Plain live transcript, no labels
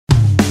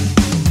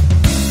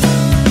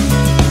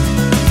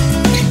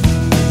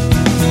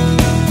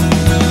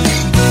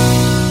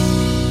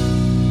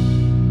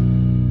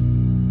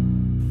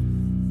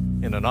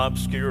an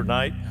obscure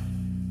night,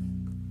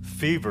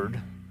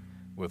 fevered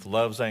with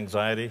love's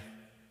anxiety,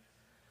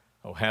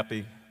 oh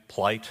happy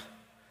plight,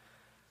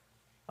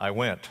 I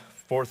went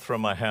forth from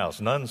my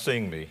house, none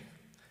seeing me,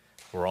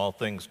 for all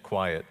things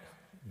quiet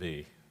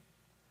be.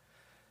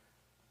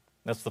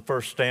 That's the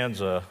first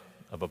stanza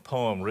of a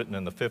poem written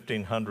in the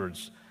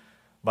 1500s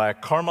by a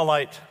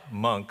Carmelite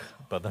monk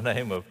by the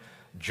name of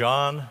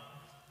John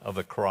of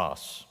the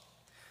Cross.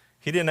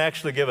 He didn't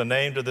actually give a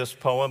name to this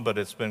poem, but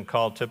it's been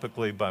called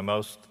typically by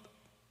most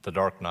The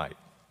Dark Night.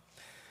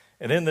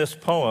 And in this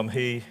poem,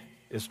 he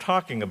is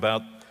talking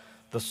about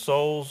the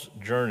soul's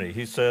journey.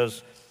 He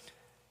says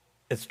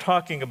it's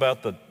talking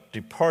about the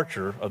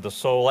departure of the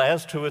soul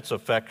as to its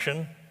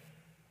affection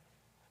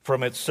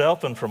from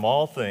itself and from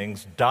all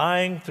things,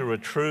 dying through a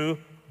true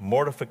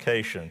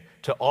mortification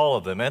to all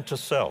of them and to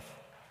self,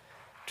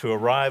 to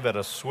arrive at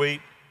a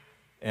sweet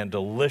and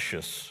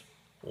delicious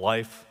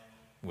life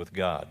with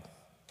God.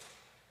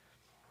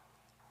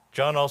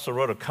 John also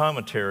wrote a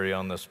commentary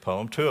on this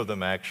poem, two of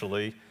them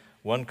actually,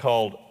 one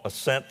called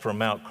Ascent from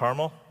Mount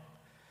Carmel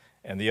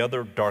and the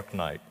other Dark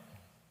Night.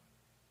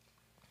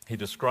 He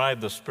described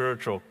the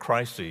spiritual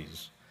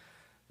crises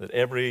that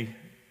every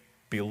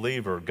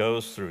believer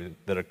goes through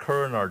that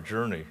occur in our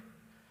journey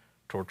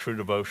toward true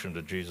devotion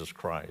to Jesus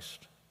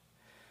Christ.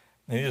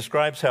 And he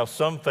describes how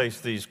some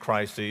face these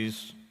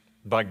crises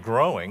by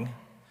growing,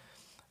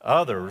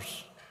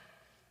 others,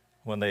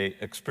 when they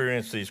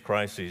experience these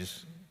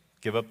crises,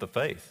 give up the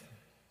faith.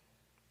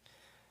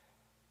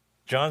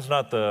 John's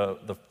not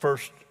the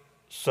first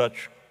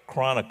such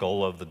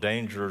chronicle of the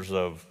dangers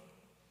of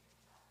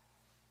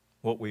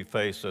what we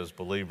face as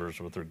believers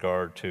with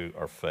regard to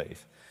our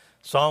faith.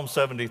 Psalm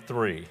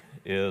 73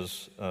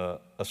 is a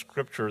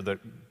scripture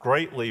that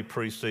greatly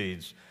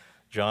precedes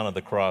John of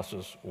the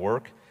Cross's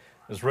work.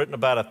 It was written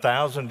about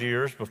 1,000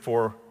 years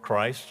before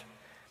Christ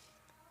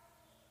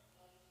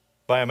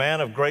by a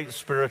man of great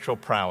spiritual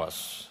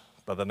prowess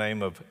by the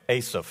name of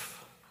Asaph.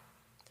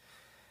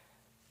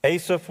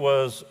 Asaph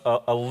was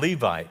a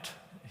Levite.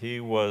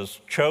 He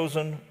was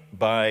chosen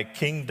by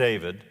King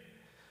David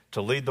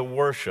to lead the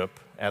worship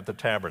at the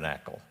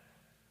tabernacle.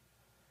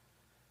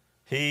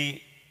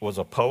 He was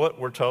a poet,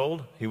 we're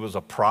told. He was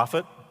a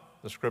prophet,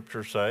 the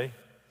scriptures say.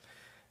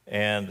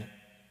 And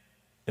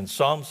in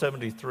Psalm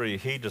 73,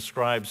 he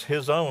describes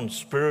his own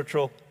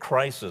spiritual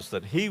crisis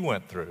that he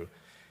went through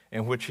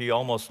in which he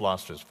almost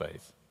lost his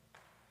faith.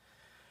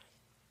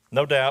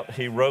 No doubt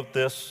he wrote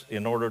this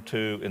in order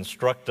to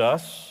instruct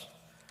us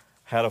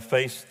how to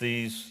face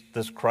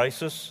this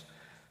crisis,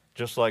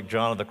 just like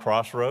John of the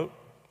Cross wrote.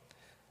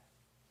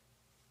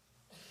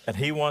 And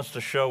he wants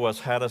to show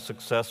us how to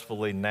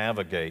successfully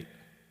navigate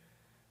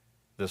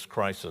this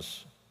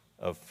crisis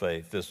of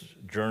faith, this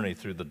journey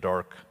through the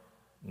dark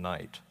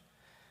night.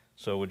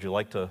 So would you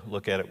like to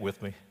look at it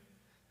with me?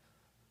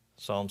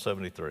 Psalm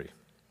 73.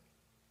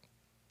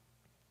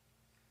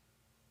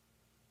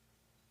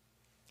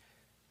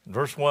 In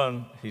verse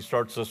 1, he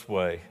starts this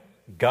way: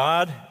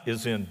 God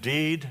is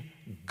indeed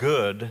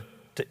good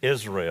to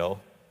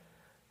Israel,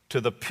 to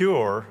the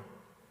pure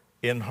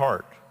in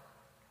heart.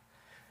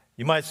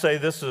 You might say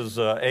this is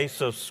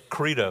Asaph's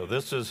credo.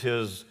 This is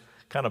his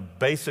kind of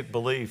basic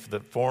belief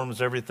that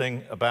forms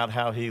everything about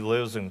how he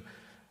lives and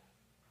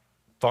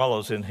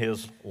follows in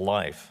his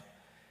life.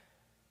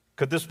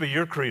 Could this be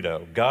your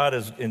credo? God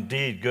is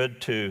indeed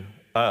good to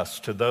us,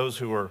 to those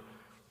who are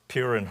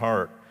pure in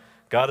heart.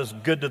 God is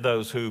good to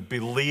those who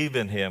believe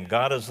in him.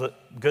 God is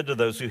good to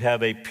those who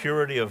have a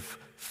purity of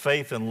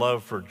faith and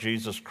love for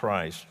Jesus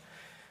Christ.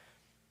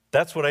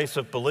 That's what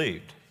Asaph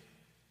believed.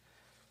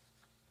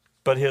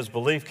 But his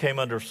belief came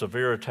under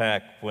severe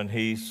attack when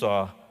he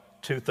saw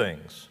two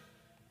things.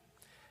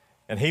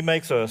 And he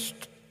makes a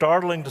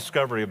startling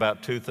discovery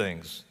about two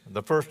things.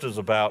 The first is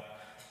about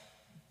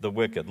the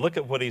wicked. Look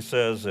at what he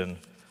says in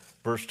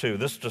verse 2.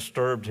 This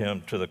disturbed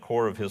him to the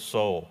core of his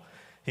soul.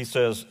 He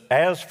says,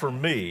 "As for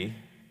me,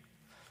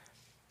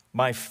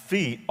 my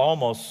feet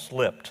almost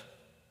slipped.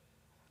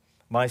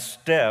 My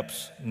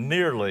steps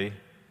nearly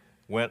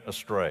went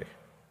astray."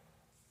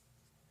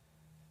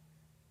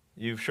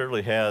 You've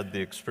surely had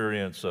the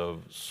experience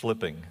of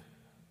slipping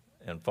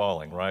and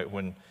falling, right?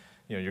 When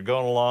you're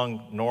going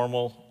along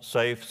normal,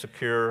 safe,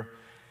 secure,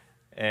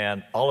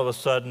 and all of a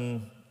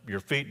sudden your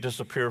feet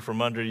disappear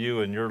from under you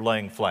and you're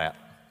laying flat.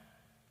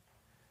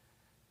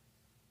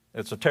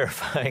 It's a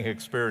terrifying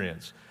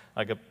experience.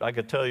 I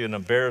could tell you an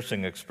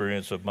embarrassing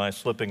experience of my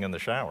slipping in the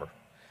shower.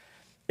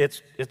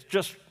 It's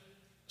just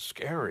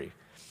scary.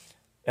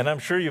 And I'm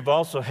sure you've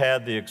also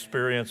had the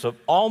experience of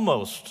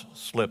almost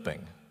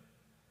slipping,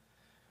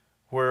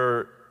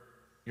 where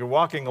you're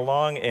walking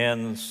along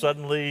and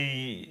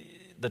suddenly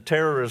the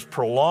terror is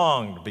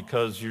prolonged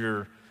because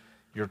you're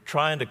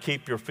trying to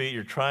keep your feet,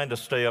 you're trying to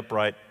stay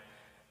upright,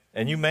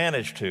 and you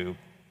manage to,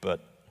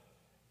 but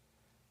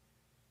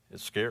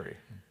it's scary.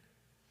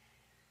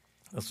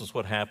 This is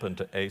what happened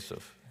to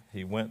Asaph.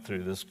 He went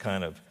through this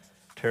kind of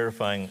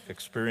terrifying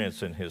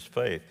experience in his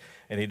faith,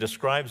 and he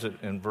describes it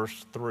in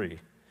verse 3.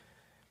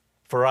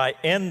 "For I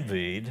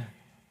envied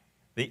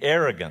the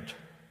arrogant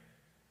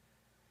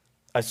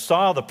I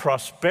saw the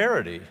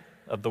prosperity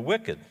of the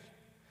wicked.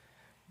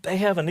 They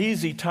have an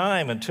easy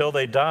time until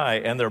they die,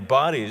 and their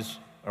bodies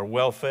are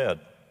well fed.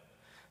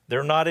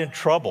 They're not in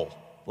trouble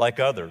like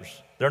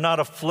others. They're not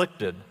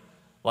afflicted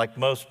like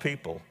most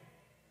people.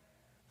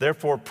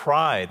 Therefore,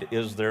 pride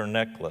is their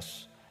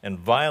necklace, and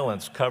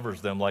violence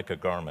covers them like a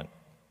garment.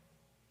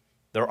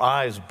 Their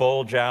eyes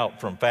bulge out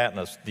from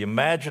fatness. The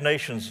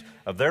imaginations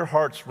of their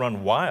hearts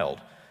run wild.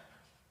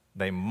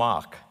 They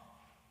mock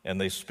and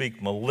they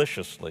speak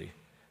maliciously.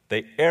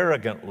 They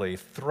arrogantly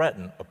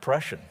threaten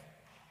oppression.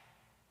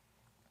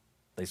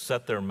 They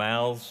set their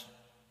mouths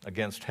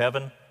against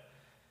heaven,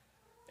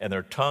 and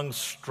their tongues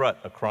strut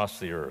across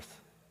the earth.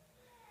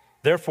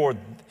 Therefore,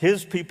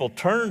 his people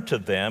turn to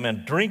them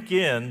and drink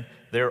in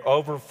their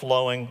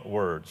overflowing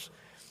words.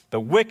 The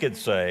wicked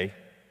say,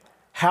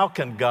 "How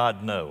can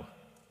God know?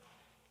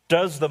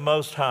 Does the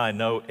Most High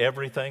know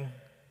everything?"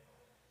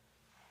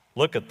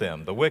 Look at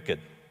them, the wicked.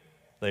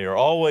 They are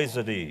always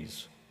at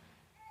ease,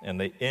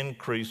 and they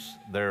increase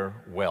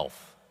their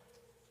wealth.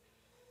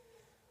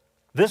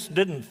 This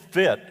didn't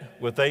fit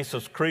with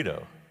Asaph's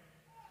credo.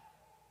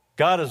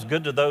 God is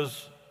good to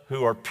those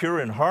who are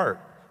pure in heart,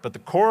 but the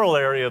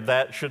corollary of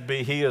that should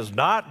be he is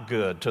not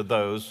good to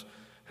those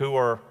who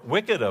are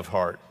wicked of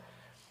heart.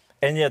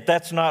 And yet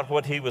that's not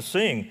what he was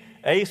seeing.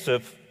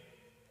 Asaph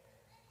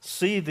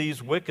see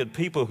these wicked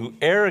people who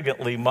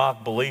arrogantly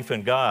mock belief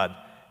in God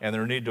and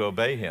their need to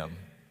obey him.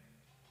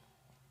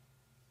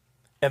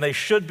 And they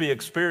should be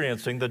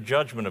experiencing the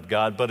judgment of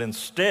God, but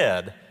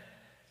instead,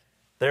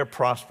 they're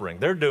prospering.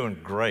 They're doing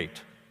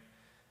great.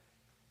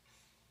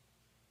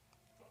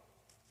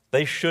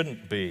 They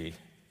shouldn't be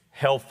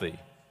healthy,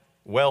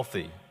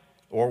 wealthy,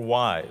 or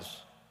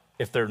wise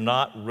if they're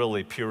not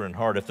really pure in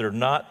heart, if they're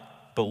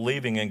not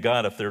believing in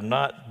God, if they're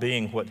not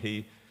being what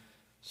he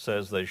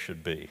says they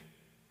should be.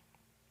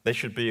 They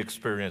should be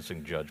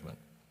experiencing judgment.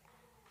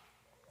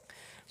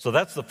 So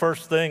that's the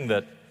first thing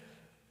that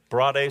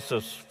brought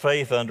Asaph's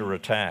faith under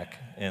attack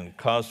and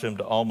caused him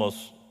to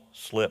almost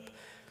slip.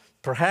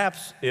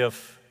 Perhaps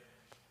if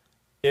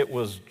it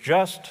was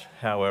just,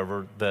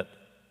 however, that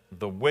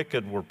the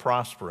wicked were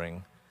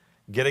prospering,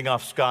 getting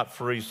off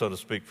scot-free, so to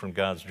speak, from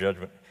God's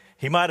judgment,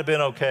 he might have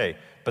been okay.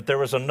 But there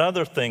was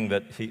another thing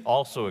that he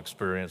also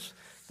experienced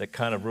that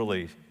kind of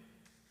really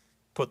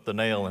put the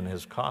nail in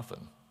his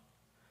coffin.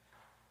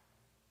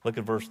 Look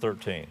at verse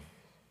 13.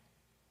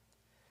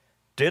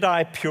 Did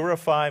I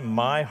purify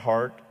my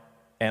heart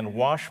and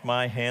wash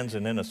my hands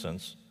in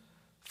innocence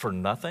for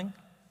nothing?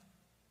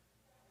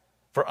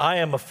 For I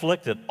am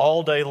afflicted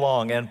all day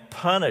long and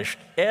punished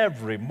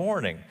every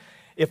morning.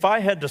 If I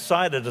had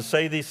decided to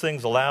say these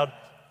things aloud,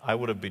 I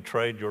would have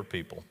betrayed your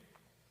people.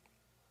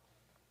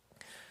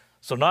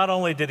 So not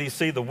only did he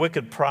see the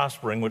wicked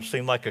prospering, which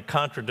seemed like a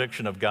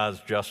contradiction of God's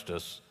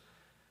justice,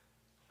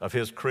 of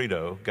his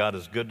credo, God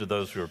is good to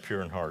those who are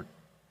pure in heart.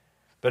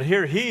 But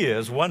here he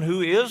is, one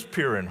who is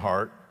pure in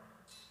heart,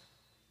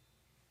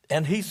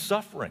 and he's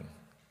suffering.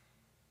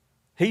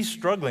 He's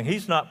struggling.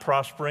 He's not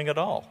prospering at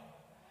all.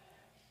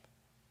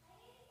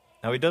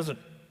 Now, he doesn't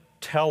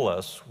tell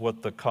us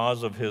what the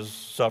cause of his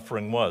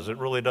suffering was. It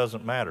really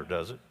doesn't matter,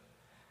 does it?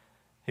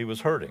 He was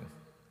hurting,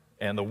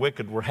 and the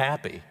wicked were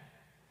happy,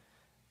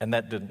 and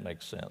that didn't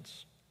make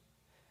sense.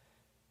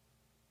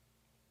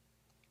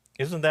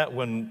 Isn't that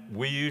when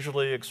we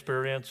usually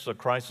experience a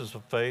crisis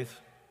of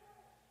faith?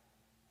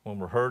 When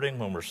we're hurting,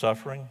 when we're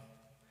suffering?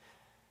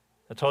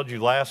 I told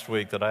you last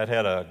week that I'd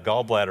had a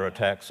gallbladder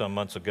attack some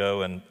months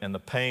ago, and the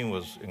pain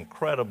was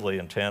incredibly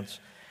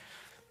intense.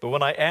 But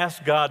when I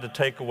asked God to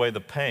take away the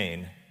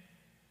pain,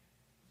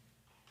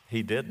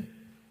 he didn't.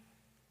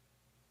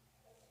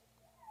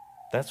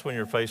 That's when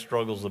your faith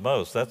struggles the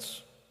most.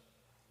 That's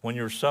when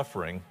you're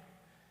suffering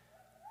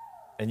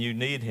and you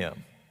need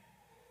him.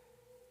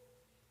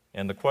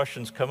 And the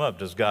questions come up,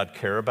 does God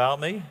care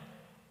about me?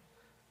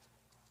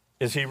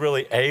 Is he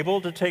really able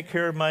to take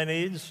care of my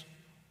needs?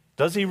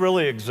 Does he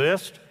really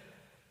exist?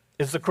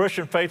 Is the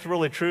Christian faith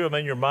really true? I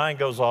mean, your mind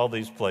goes all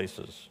these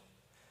places.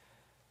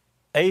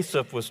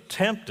 Asaph was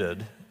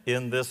tempted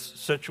in this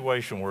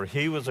situation where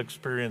he was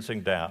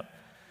experiencing doubt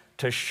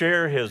to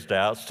share his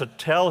doubts, to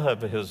tell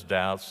of his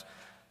doubts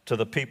to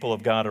the people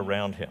of God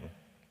around him.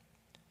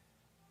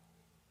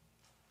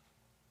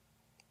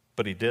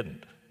 But he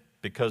didn't,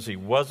 because he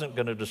wasn't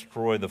going to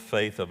destroy the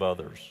faith of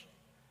others.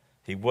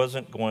 He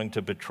wasn't going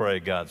to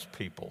betray God's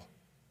people.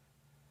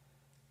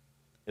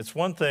 It's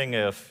one thing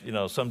if,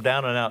 some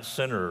down-and-out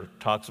sinner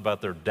talks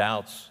about their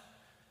doubts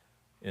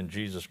in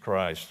Jesus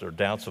Christ or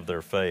doubts of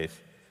their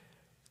faith.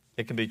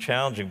 It can be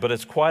challenging, but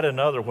it's quite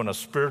another when a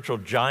spiritual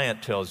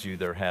giant tells you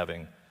they're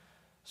having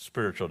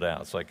spiritual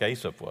doubts, like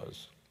Asaph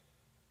was.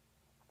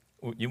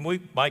 We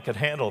might could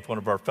handle if one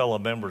of our fellow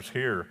members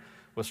here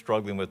was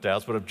struggling with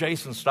doubts, but if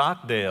Jason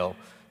Stockdale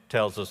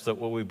tells us that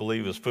what we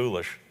believe is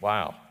foolish,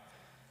 wow,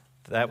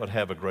 that would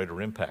have a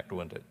greater impact,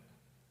 wouldn't it?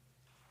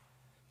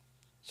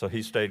 So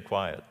he stayed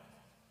quiet.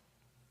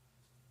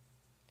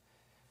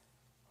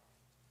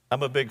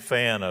 I'm a big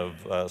fan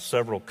of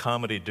several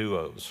comedy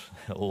duos,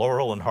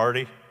 Laurel and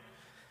Hardy.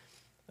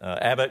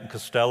 Abbott and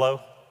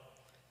Costello,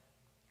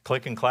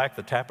 Click and Clack,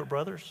 the Tapper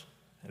Brothers.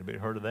 Anybody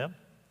heard of them?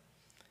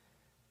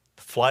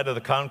 The Flight of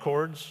the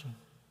Conchords.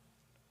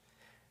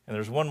 And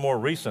there's one more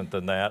recent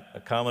than that,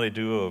 a comedy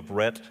duo of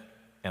Rhett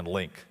and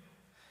Link.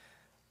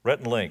 Rhett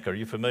and Link, are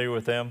you familiar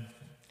with them?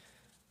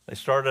 They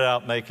started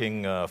out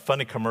making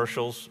funny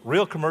commercials,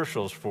 real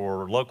commercials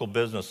for local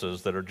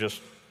businesses that are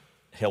just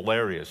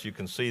hilarious. You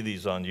can see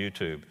these on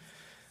YouTube.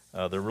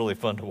 They're really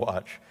fun to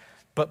watch.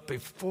 But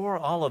before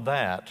all of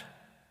that,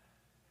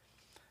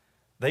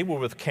 they were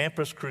with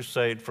Campus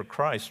Crusade for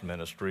Christ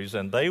Ministries,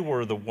 and they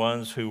were the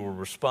ones who were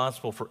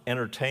responsible for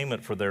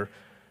entertainment for their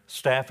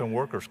staff and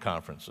workers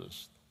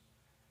conferences.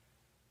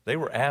 They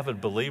were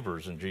avid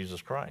believers in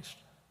Jesus Christ.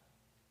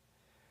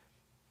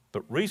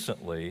 But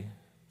recently,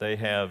 they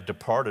have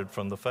departed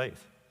from the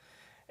faith.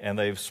 And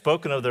they've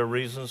spoken of their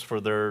reasons for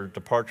their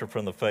departure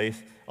from the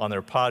faith on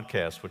their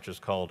podcast, which is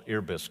called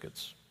Ear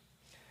Biscuits.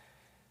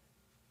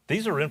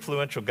 These are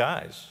influential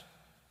guys.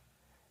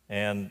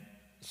 And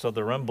so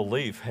their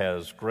unbelief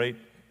has great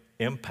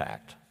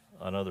impact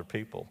on other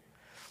people.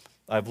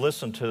 I've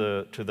listened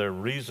to their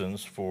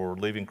reasons for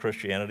leaving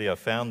Christianity. I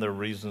found their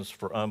reasons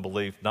for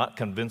unbelief not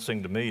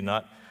convincing to me,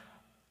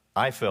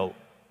 I felt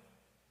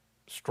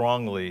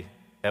strongly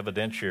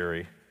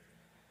evidentiary.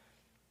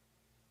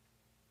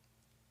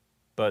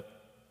 But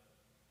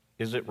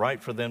is it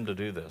right for them to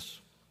do this?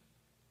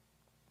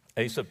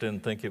 Asaph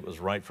didn't think it was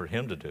right for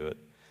him to do it,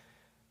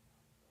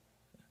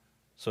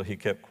 so he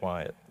kept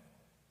quiet.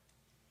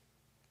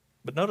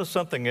 But notice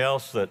something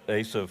else that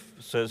Asaph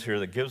says here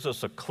that gives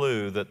us a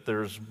clue that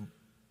there's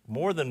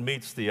more than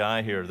meets the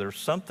eye here. There's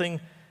something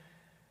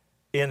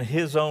in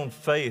his own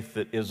faith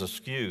that is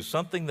askew,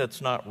 something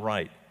that's not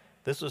right.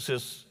 This is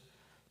his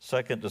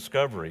second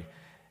discovery.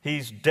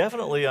 He's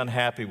definitely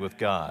unhappy with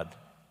God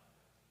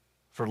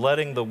for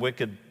letting the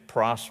wicked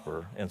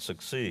prosper and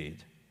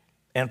succeed,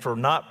 and for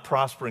not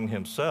prospering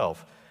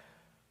himself,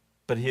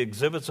 but he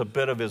exhibits a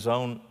bit of his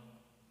own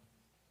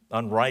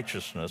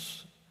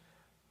unrighteousness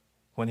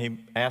when he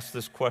asks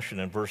this question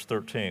in verse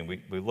 13.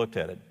 We looked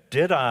at it.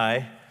 Did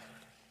I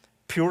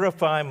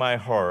purify my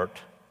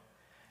heart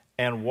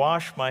and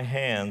wash my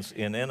hands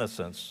in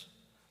innocence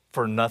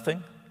for nothing?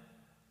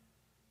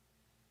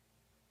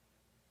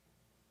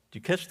 Do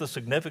you catch the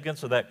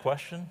significance of that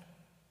question?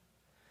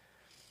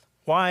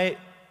 Why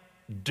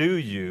do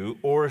you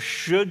or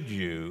should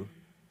you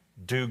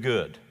do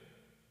good?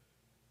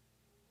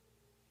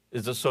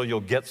 Is it so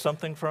you'll get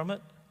something from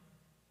it?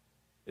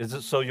 Is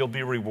it so you'll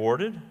be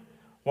rewarded?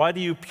 Why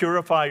do you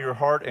purify your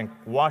heart and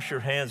wash your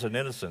hands in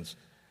innocence?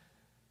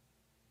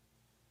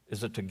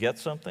 Is it to get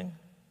something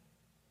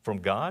from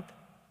God?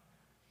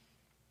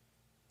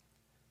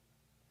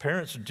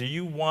 Parents, do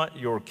you want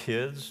your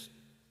kids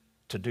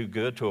to do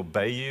good, to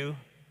obey you,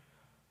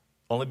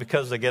 only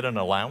because they get an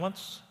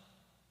allowance?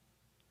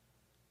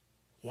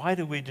 Why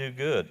do we do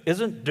good?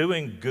 Isn't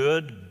doing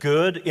good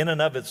good in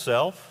and of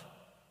itself?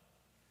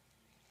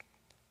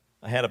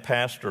 I had a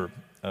pastor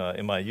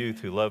in my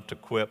youth who loved to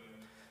quip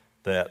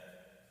that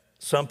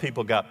some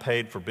people got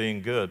paid for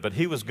being good, but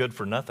he was good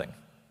for nothing.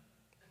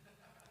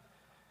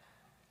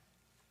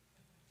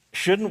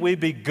 Shouldn't we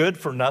be good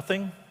for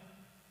nothing?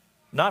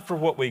 Not for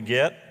what we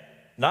get,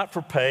 not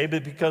for pay,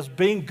 but because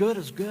being good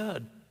is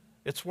good.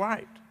 It's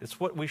right. It's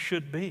what we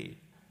should be.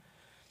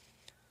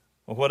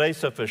 Well, what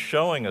Asaph is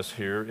showing us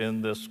here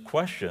in this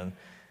question,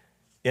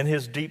 in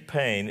his deep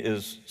pain,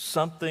 is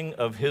something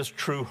of his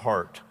true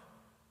heart.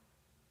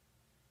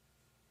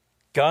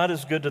 God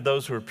is good to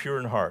those who are pure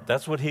in heart.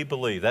 That's what he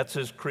believed. That's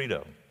his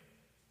credo.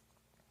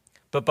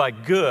 But by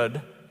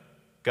good,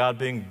 God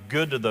being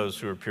good to those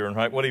who are pure in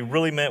heart, what he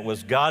really meant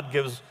was God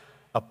gives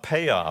a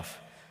payoff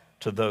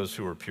to those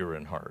who are pure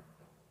in heart.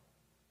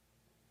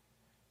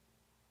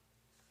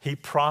 He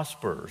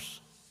prospers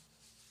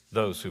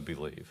those who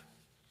believe.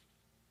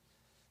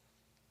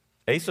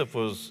 Asaph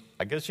was,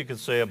 I guess you could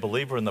say, a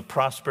believer in the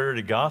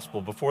prosperity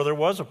gospel before there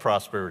was a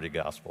prosperity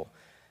gospel.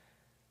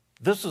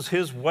 This is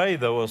his way,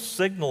 though, of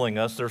signaling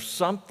us there's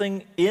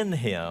something in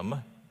him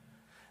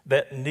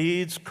that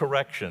needs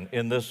correction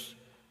in this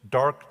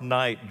dark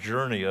night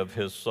journey of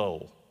his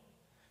soul.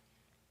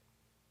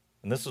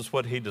 And this is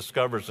what he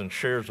discovers and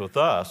shares with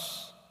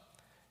us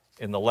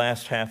in the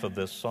last half of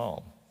this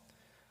psalm.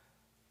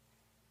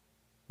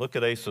 Look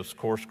at Asaph's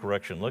course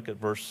correction. Look at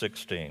verse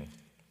 16.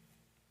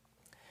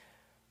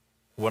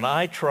 When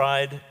I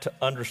tried to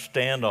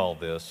understand all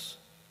this,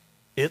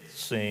 it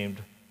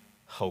seemed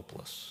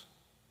hopeless.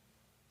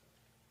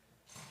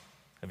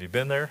 Have you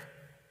been there?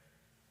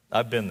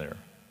 I've been there.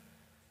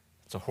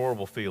 It's a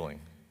horrible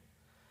feeling.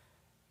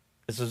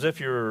 It's as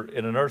if you're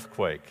in an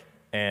earthquake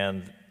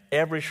and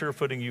every sure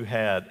footing you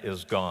had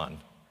is gone.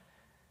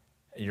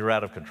 You're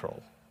out of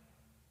control.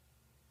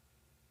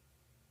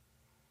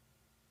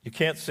 You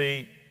can't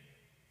see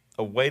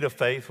a way to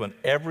faith when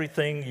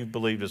everything you've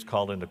believed is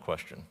called into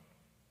question.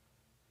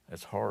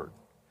 It's hard.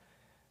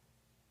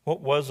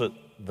 What was it,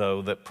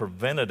 though, that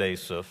prevented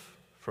Asaph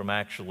from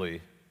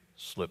actually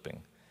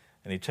slipping?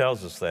 And he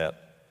tells us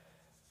that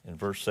in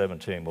verse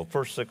 17. Well,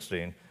 verse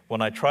 16. When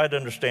I tried to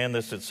understand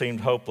this, it seemed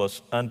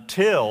hopeless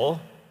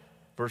until,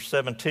 verse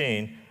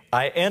 17,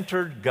 I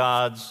entered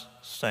God's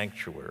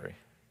sanctuary.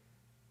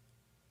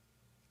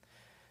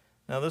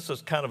 Now, this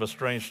is kind of a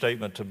strange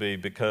statement to me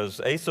because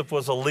Asaph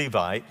was a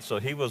Levite, so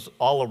he was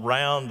all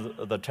around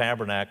the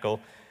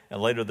tabernacle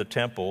and later the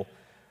temple.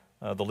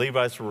 The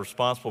Levites were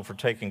responsible for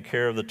taking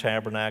care of the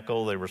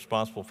tabernacle. They were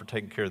responsible for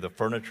taking care of the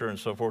furniture and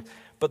so forth.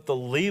 But the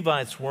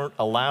Levites weren't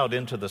allowed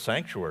into the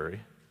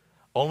sanctuary.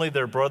 Only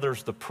their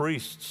brothers, the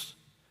priests,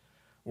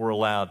 were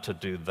allowed to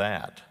do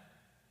that.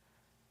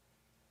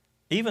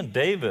 Even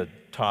David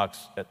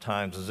talks at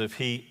times as if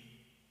he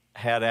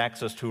had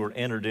access to or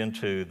entered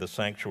into the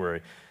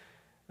sanctuary.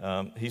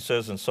 He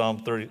says in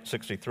Psalm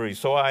 63,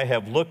 so I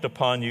have looked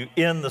upon you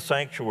in the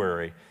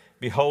sanctuary,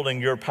 beholding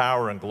your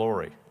power and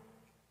glory.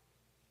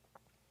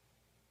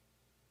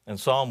 And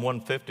Psalm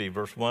 150,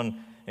 verse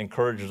 1,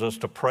 encourages us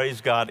to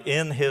praise God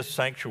in his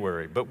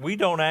sanctuary. But we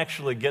don't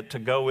actually get to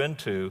go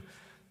into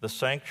the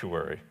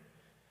sanctuary.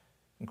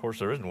 Of course,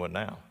 there isn't one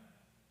now.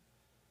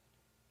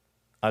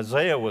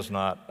 Isaiah was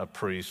not a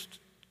priest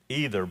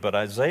either, but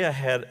Isaiah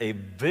had a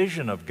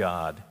vision of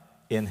God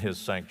in his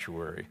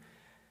sanctuary.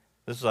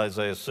 This is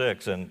Isaiah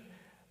 6, and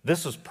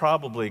this is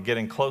probably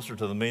getting closer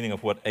to the meaning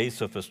of what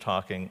Asaph is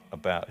talking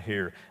about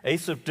here.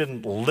 Asaph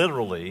didn't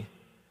literally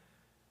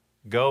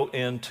go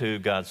into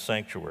God's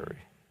sanctuary.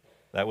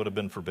 That would have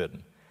been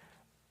forbidden.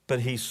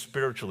 But he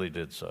spiritually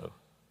did so.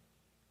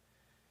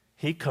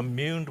 He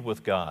communed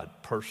with God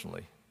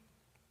personally.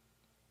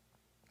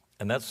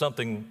 And that's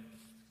something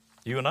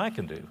you and I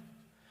can do.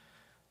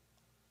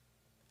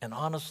 And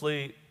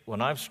honestly,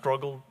 when I've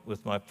struggled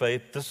with my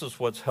faith, this is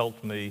what's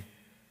helped me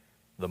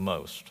the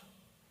most.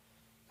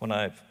 When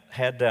I've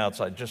had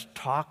doubts, I just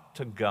talk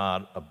to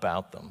God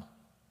about them.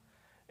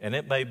 And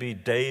it may be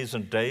days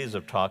and days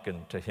of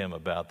talking to him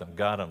about them.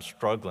 God, I'm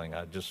struggling.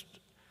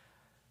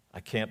 I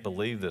can't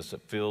believe this.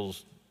 It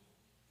feels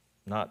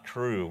not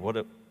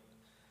true.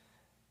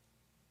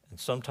 And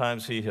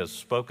sometimes he has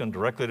spoken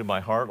directly to my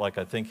heart like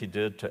I think he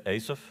did to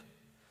Asaph.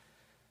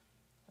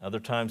 Other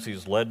times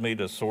he's led me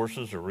to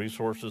sources or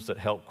resources that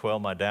help quell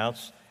my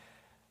doubts,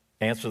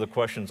 answer the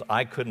questions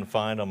I couldn't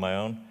find on my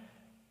own.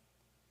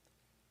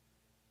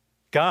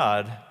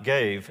 God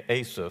gave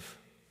Asaph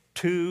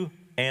 2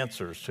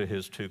 answers to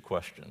his 2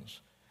 questions.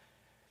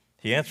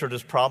 He answered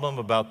his problem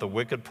about the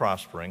wicked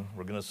prospering.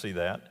 We're going to see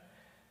that.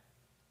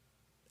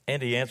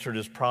 And he answered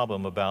his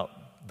problem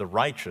about the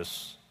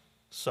righteous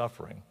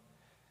suffering.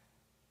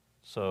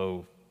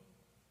 So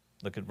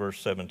look at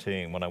verse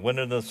 17. When I went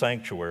into the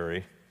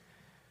sanctuary,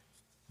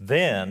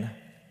 then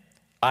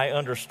I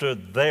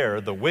understood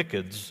there the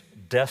wicked's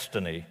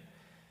destiny.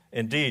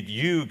 Indeed,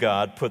 you,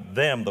 God, put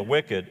them, the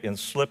wicked, in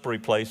slippery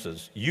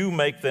places. You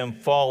make them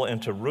fall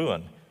into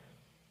ruin.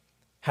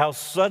 How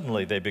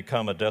suddenly they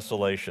become a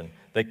desolation.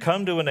 They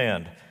come to an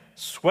end,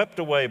 swept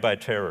away by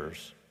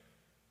terrors.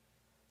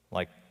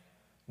 Like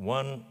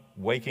one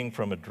waking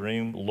from a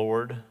dream,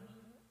 Lord,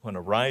 when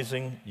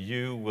arising,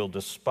 you will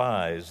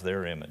despise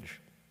their image.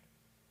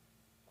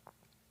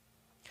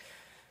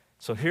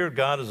 So here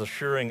God is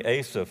assuring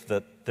Asaph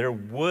that there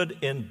would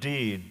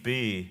indeed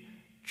be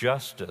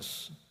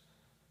justice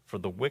for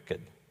the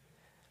wicked.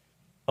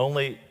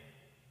 Only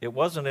it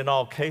wasn't in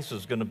all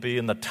cases going to be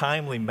in the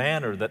timely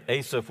manner that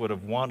Asaph would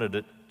have wanted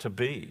it to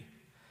be.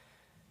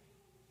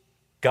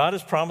 God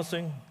is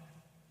promising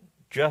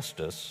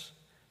justice,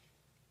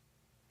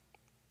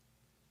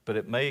 but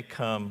it may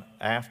come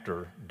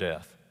after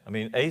death. I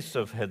mean,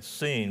 Asaph had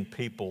seen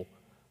people,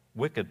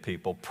 wicked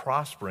people,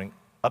 prospering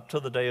up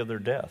to the day of their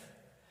death.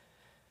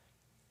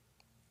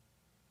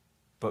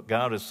 But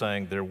God is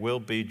saying there will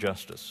be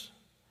justice.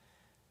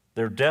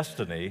 Their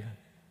destiny,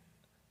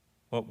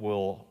 what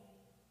will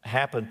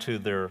happen to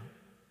their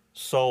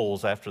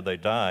souls after they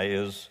die,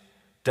 is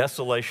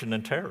desolation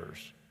and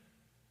terrors.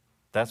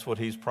 That's what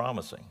he's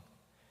promising.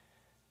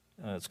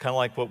 It's kind of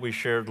like what we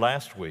shared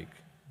last week,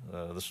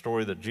 the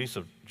story that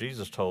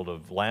Jesus told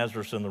of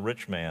Lazarus and the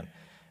rich man,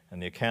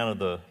 and the account of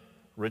the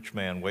rich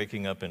man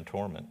waking up in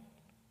torment.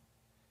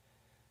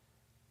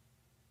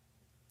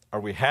 Are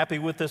we happy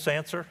with this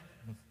answer?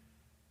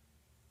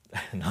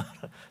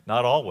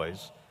 Not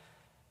always,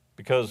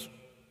 because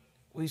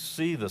we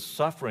see the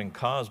suffering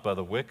caused by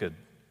the wicked,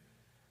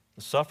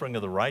 the suffering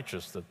of the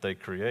righteous that they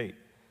create.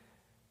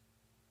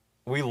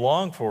 We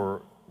long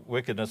for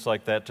wickedness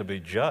like that to be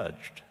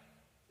judged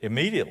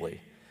immediately,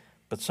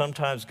 but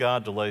sometimes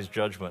God delays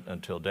judgment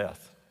until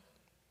death.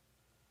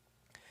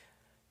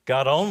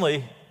 God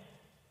only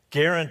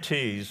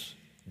guarantees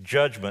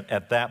judgment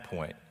at that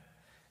point.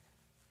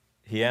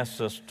 He asks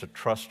us to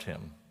trust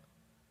him.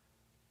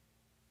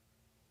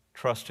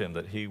 Trust him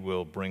that he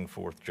will bring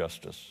forth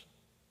justice.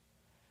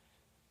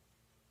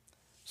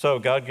 So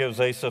God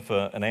gives Asaph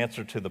an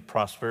answer to the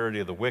prosperity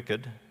of the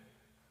wicked.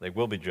 They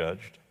will be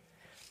judged.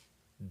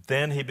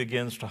 Then he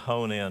begins to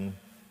hone in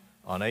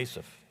on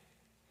Asaph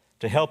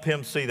to help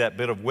him see that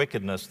bit of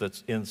wickedness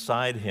that's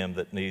inside him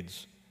that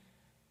needs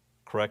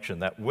correction,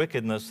 that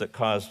wickedness that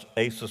caused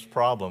Asaph's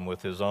problem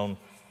with his own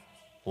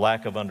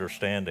lack of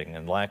understanding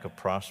and lack of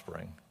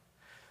prospering.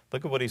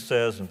 Look at what he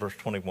says in verse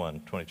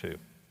 21, 22.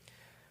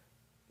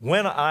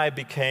 When I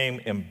became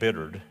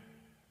embittered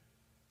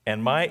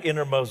and my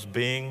innermost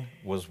being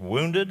was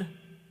wounded,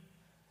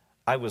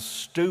 I was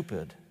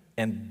stupid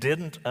and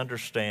didn't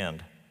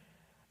understand.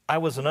 I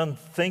was an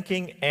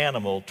unthinking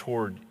animal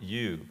toward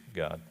you,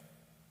 God.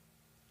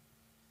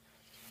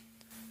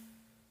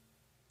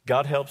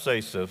 God helps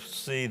Asaph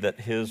see that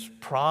his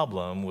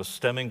problem was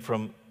stemming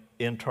from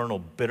internal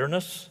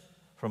bitterness,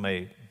 from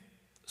a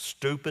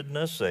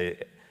stupidness, a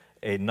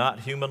not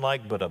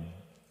human-like, but a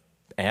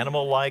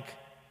animal-like,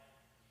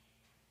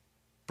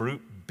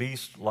 brute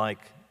beast-like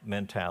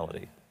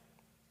mentality.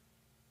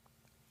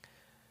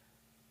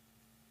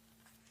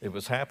 It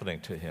was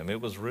happening to him.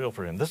 It was real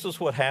for him. This is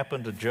what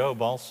happened to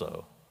Job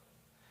also.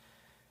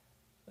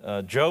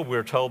 Job,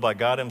 we're told by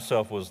God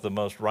himself, was the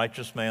most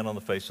righteous man on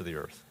the face of the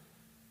earth.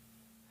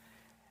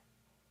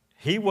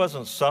 He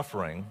wasn't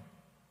suffering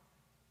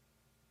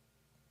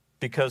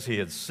because he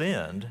had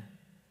sinned,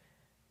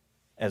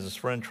 as his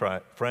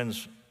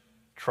friends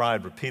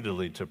tried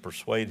repeatedly to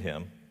persuade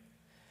him.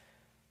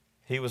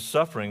 He was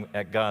suffering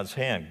at God's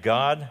hand.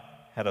 God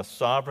had a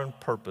sovereign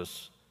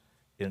purpose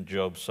in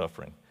Job's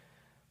suffering.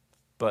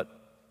 But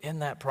in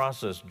that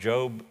process,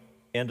 Job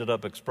ended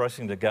up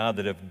expressing to God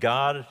that if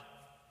God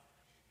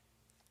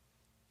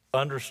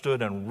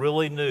understood and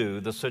really knew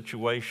the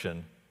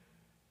situation,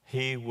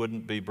 he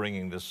wouldn't be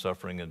bringing this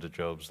suffering into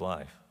Job's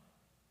life.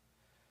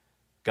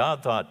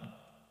 Job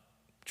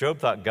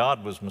thought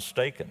God was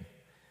mistaken,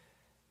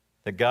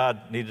 that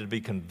God needed to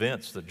be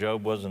convinced that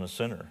Job wasn't a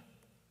sinner,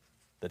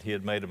 that he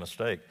had made a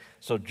mistake.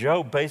 So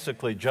Job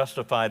basically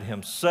justified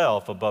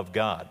himself above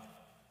God.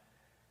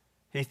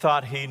 He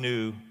thought he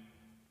knew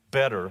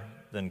better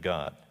than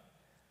God.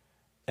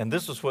 And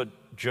this is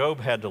what Job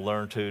had to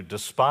learn to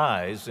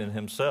despise in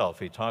himself.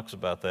 He talks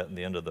about that in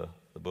the end of the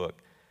book.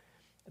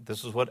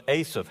 This is what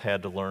Asaph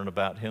had to learn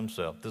about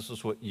himself. This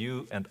is what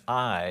you and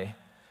I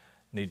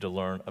need to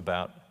learn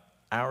about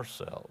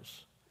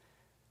ourselves.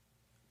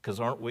 Because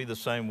aren't we the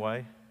same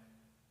way?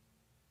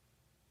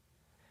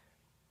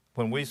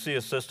 When we see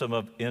a system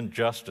of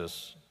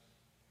injustice,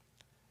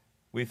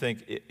 we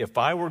think, if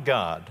I were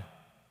God,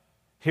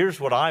 here's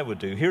what I would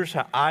do. Here's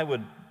how I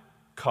would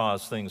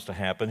cause things to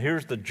happen.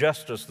 Here's the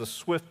justice, the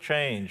swift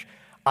change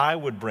I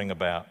would bring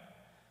about.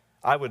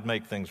 I would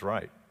make things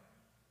right.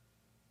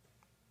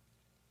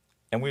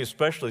 And we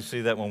especially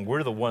see that when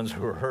we're the ones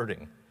who are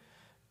hurting.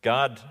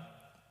 God,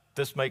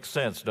 this makes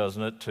sense,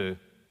 doesn't it, to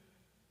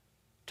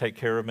take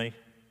care of me?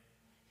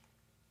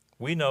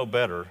 We know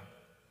better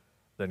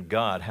than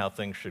God how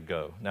things should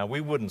go. Now, we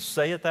wouldn't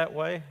say it that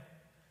way,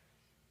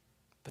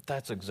 but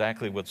that's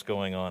exactly what's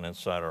going on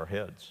inside our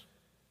heads.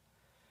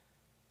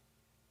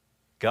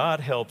 God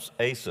helps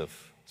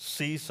Asaph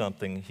see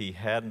something he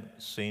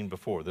hadn't seen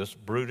before, this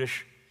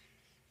brutish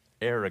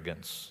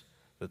arrogance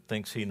that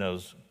thinks he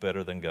knows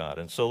better than God.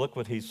 And so look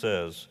what he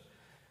says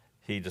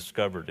he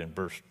discovered in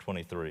verse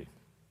 23.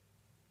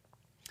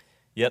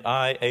 Yet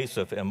I,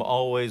 Asaph, am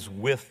always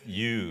with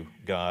you,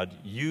 God.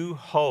 You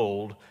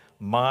hold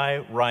my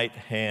right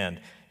hand.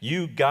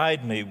 You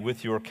guide me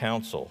with your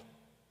counsel.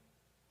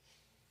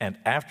 And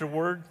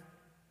afterward,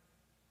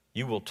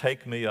 you will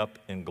take me up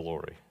in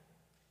glory.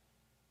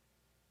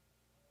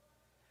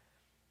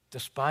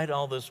 Despite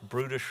all this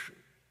brutish,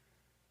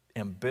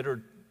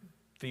 embittered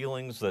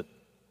feelings that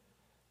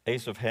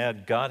Asaph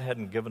had, God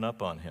hadn't given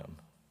up on him.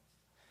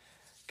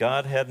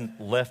 God hadn't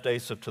left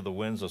Asaph to the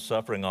winds of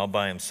suffering all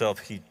by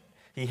himself.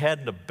 He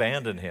hadn't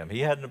abandoned him.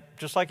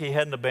 Just like he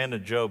hadn't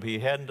abandoned Job, he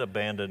hadn't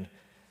abandoned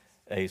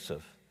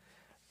Asaph.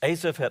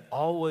 Asaph had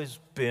always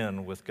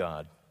been with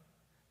God.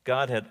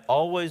 God had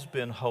always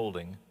been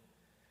holding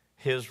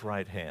his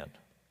right hand.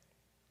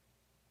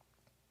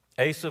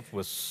 Asaph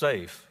was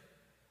safe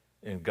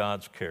in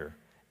God's care,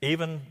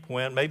 even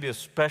when, maybe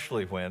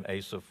especially when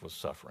Asaph was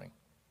suffering.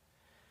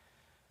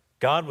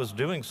 God was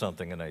doing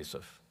something in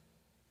Asaph.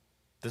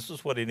 This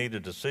is what he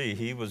needed to see.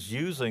 He was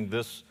using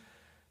this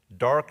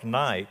dark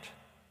night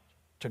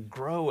to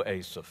grow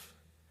Asaph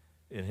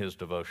in his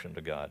devotion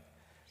to God.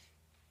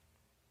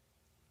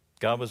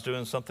 God was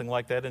doing something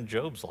like that in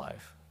Job's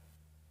life.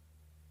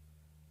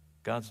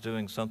 God's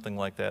doing something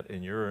like that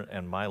in your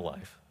and my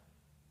life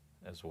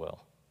as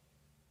well.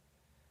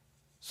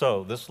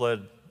 So this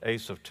led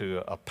Asaph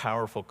to a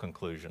powerful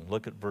conclusion.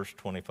 Look at verse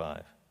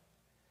 25.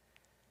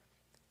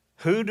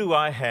 Who do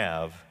I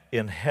have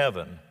in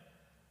heaven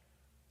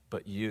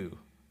but you?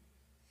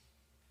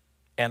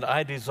 And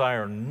I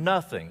desire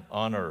nothing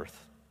on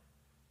earth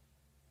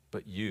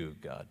but you,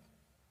 God.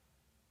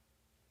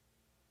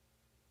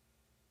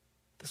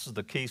 This is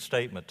the key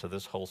statement to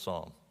this whole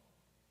psalm.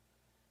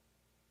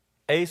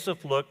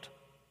 Asaph looked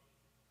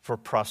for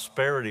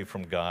prosperity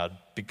from God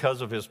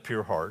because of his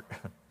pure heart,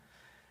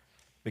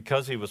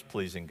 because he was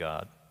pleasing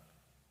God.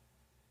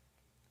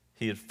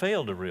 He had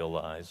failed to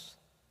realize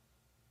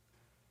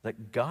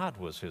that God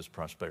was his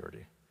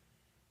prosperity.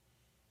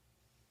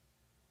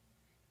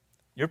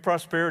 Your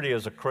prosperity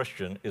as a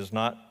Christian is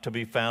not to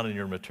be found in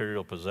your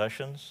material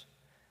possessions,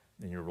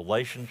 in your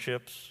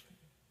relationships.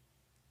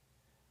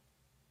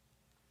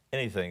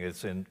 anything,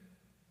 it's in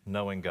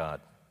knowing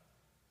God.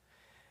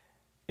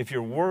 If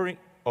you're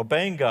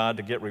obeying God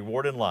to get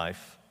reward in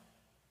life,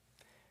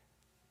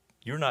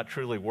 you're not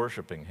truly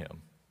worshiping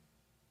Him.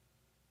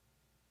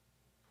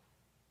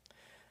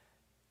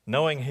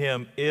 Knowing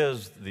Him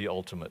is the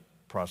ultimate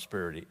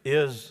prosperity,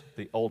 is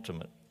the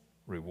ultimate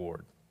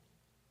reward.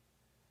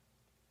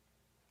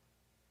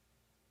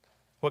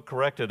 What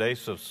corrected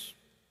Asaph's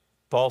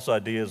false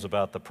ideas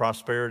about the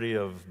prosperity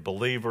of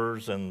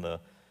believers and the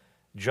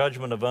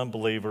judgment of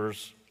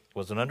unbelievers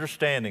was an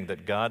understanding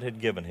that God had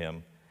given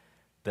him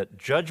that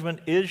judgment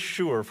is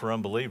sure for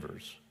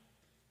unbelievers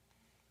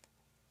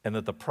and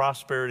that the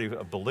prosperity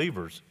of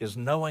believers is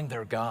knowing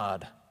their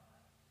God.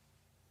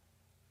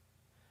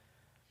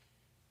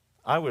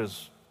 I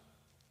was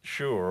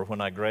sure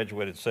when I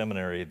graduated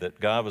seminary that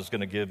God was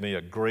going to give me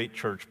a great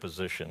church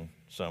position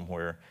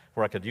somewhere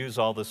where I could use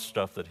all this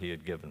stuff that He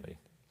had given me.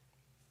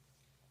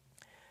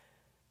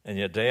 And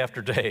yet, day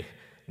after day,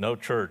 no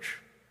church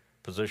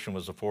position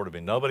was afforded me.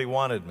 Nobody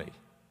wanted me.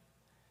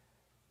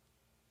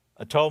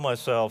 I told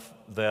myself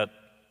that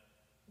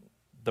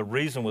the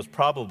reason was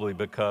probably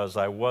because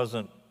I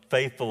wasn't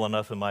faithful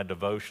enough in my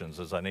devotions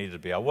as I needed to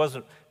be. I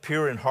wasn't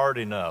pure in heart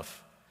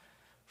enough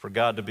for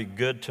God to be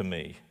good to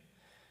me.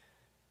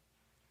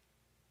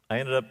 I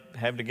ended up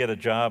having to get a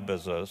job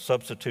as a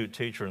substitute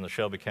teacher in the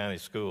Shelby County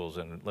schools,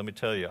 and let me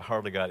tell you, I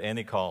hardly got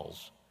any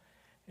calls.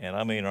 And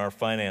I mean, our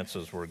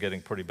finances were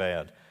getting pretty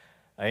bad.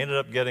 I ended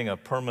up getting a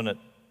permanent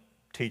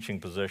teaching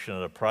position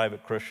at a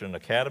private Christian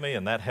academy,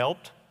 and that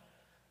helped,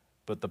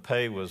 but the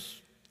pay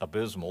was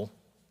abysmal.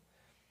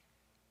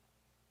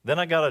 Then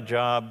I got a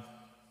job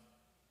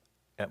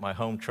at my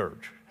home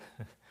church.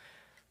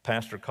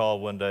 Pastor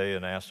called one day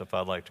and asked if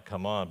I'd like to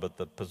come on, but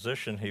the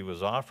position he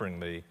was offering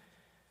me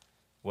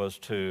was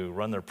to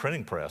run their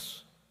printing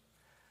press.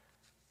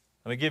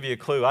 Let me give you a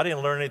clue. I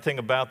didn't learn anything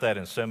about that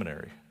in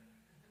seminary.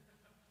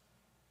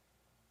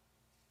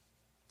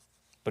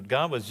 But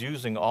God was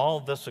using all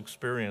this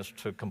experience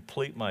to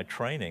complete my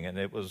training, and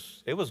it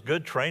was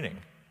good training.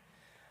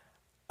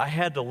 I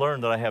had to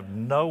learn that I have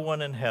no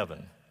one in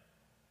heaven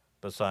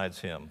besides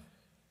Him.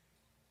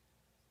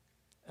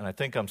 And I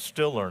think I'm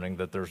still learning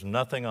that there's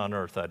nothing on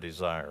earth I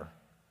desire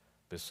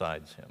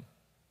besides Him.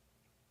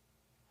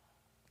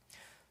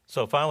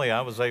 So finally,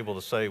 I was able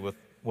to say with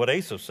what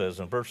Asaph says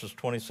in verses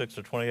 26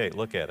 to 28,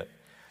 look at it.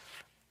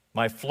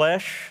 My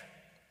flesh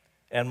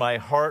and my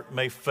heart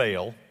may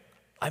fail,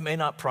 I may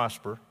not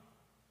prosper,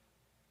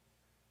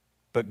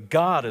 but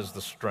God is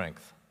the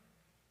strength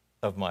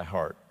of my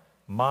heart,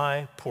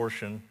 my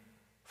portion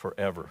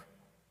forever.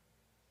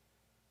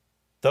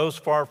 Those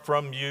far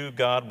from you,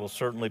 God, will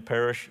certainly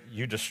perish.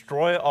 You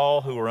destroy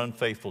all who are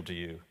unfaithful to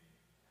you.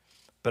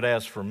 But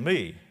as for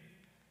me,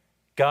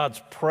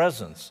 God's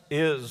presence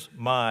is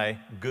my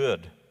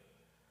good.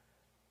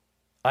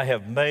 I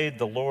have made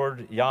the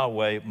Lord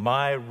Yahweh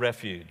my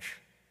refuge,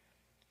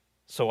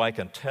 so I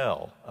can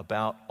tell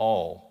about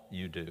all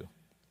you do.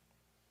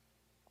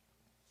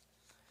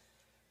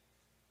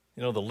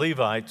 You know, the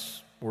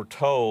Levites were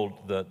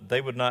told that they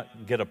would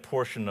not get a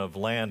portion of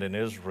land in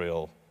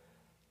Israel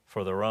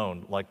for their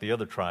own like the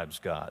other tribes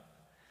got.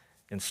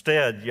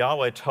 Instead,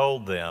 Yahweh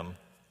told them,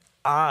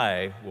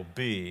 I will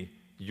be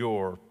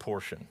your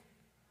portion.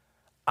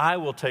 I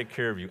will take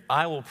care of you.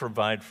 I will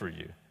provide for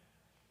you.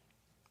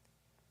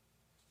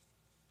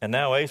 And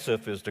now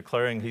Asaph is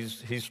declaring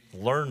he's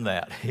learned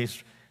that.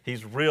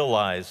 He's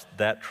realized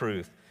that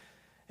truth.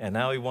 And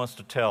now he wants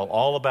to tell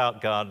all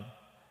about God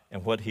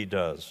and what He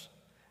does.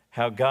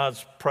 How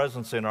God's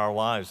presence in our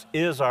lives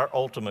is our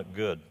ultimate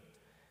good.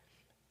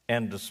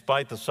 And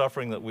despite the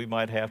suffering that we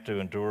might have to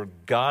endure,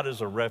 God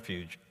is a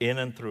refuge in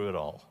and through it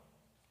all.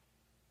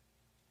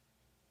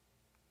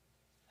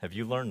 Have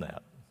you learned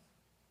that?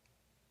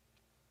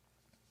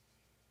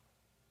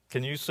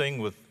 Can you sing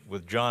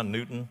with John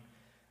Newton?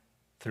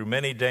 Through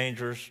many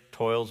dangers,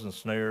 toils, and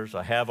snares,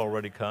 I have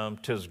already come.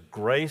 'Tis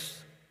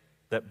grace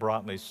that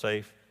brought me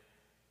safe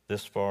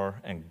this far,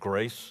 and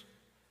grace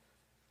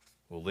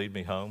will lead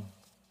me home.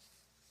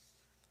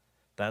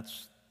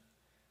 That's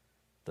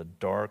the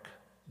dark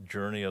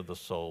journey of the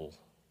soul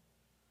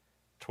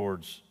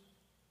towards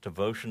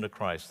devotion to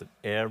Christ that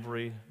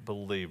every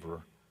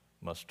believer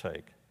must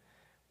take.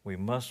 We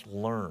must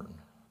learn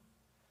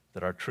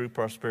that our true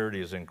prosperity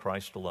is in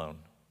Christ alone.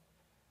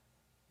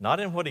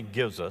 Not in what He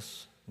gives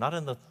us, not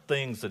in the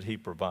things that He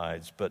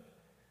provides, but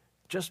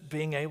just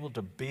being able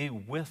to be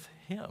with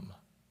Him.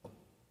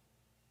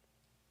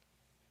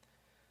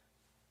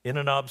 In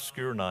an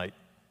obscure night,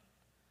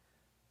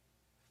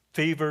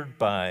 fevered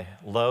by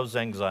love's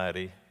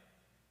anxiety,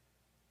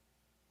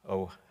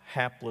 oh,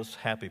 hapless,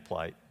 happy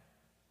plight,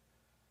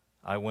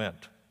 I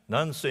went,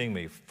 none seeing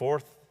me,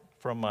 forth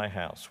from my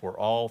house, where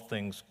all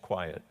things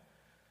quiet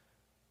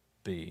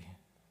be.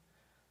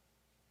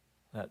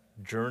 That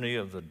journey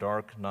of the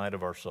dark night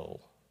of our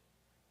soul.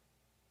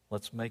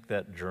 Let's make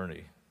that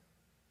journey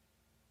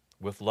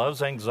with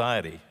love's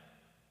anxiety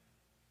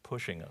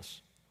pushing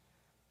us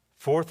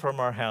forth from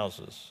our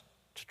houses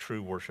to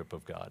true worship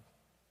of God.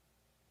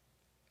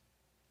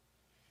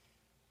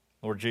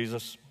 Lord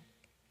Jesus,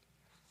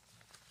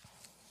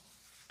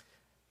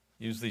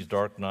 use these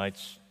dark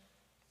nights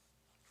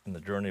in the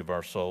journey of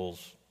our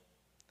souls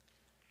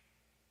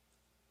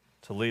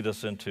to lead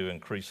us into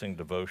increasing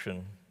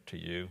devotion to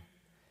you.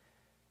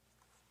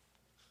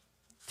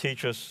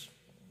 Teach us,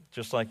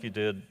 just like you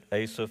did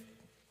Asaph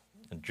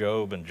and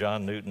Job and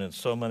John Newton and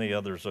so many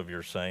others of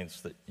your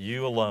saints, that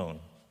you alone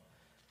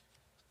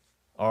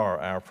are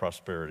our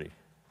prosperity.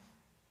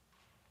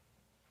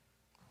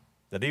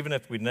 That even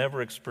if we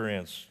never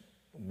experience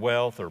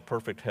wealth or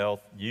perfect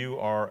health, you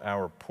are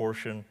our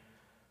portion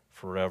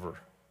forever.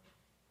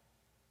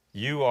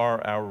 You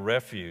are our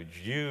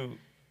refuge. You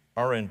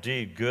are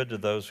indeed good to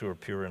those who are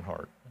pure in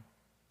heart.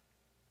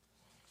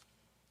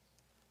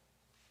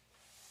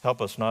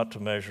 Help us not to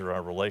measure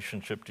our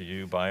relationship to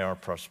you by our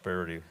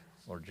prosperity,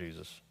 Lord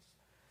Jesus,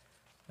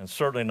 and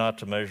certainly not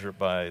to measure it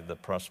by the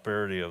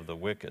prosperity of the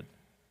wicked.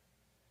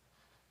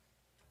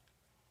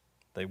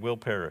 They will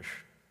perish,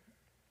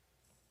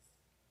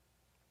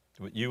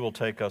 but you will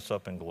take us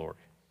up in glory.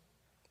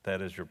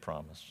 That is your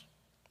promise.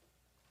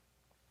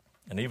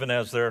 And even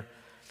as their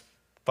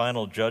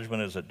final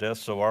judgment is at death,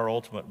 so our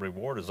ultimate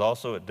reward is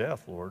also at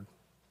death, Lord.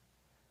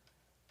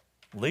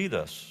 Lead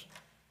us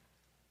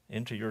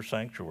into your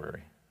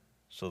sanctuary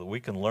so that we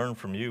can learn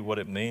from you what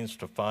it means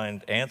to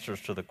find answers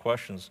to the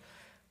questions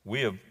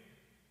we have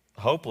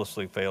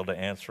hopelessly failed to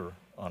answer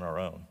on our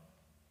own.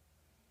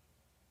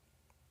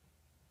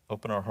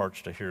 Open our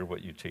hearts to hear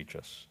what you teach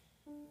us.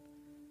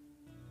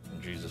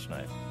 In Jesus'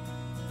 name,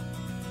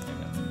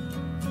 amen.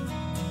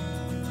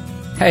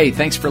 Hey,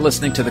 thanks for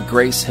listening to the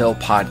Grace Hill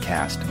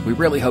Podcast. We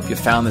really hope you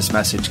found this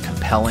message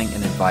compelling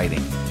and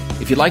inviting.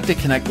 If you'd like to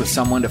connect with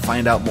someone to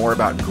find out more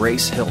about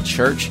Grace Hill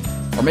Church,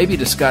 or maybe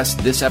discuss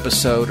this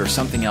episode or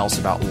something else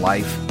about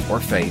life or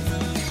faith,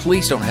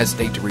 please don't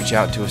hesitate to reach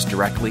out to us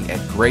directly at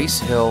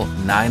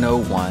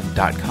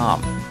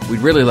gracehill901.com.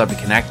 We'd really love to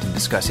connect and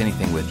discuss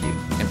anything with you.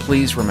 And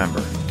please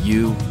remember,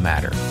 you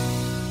matter.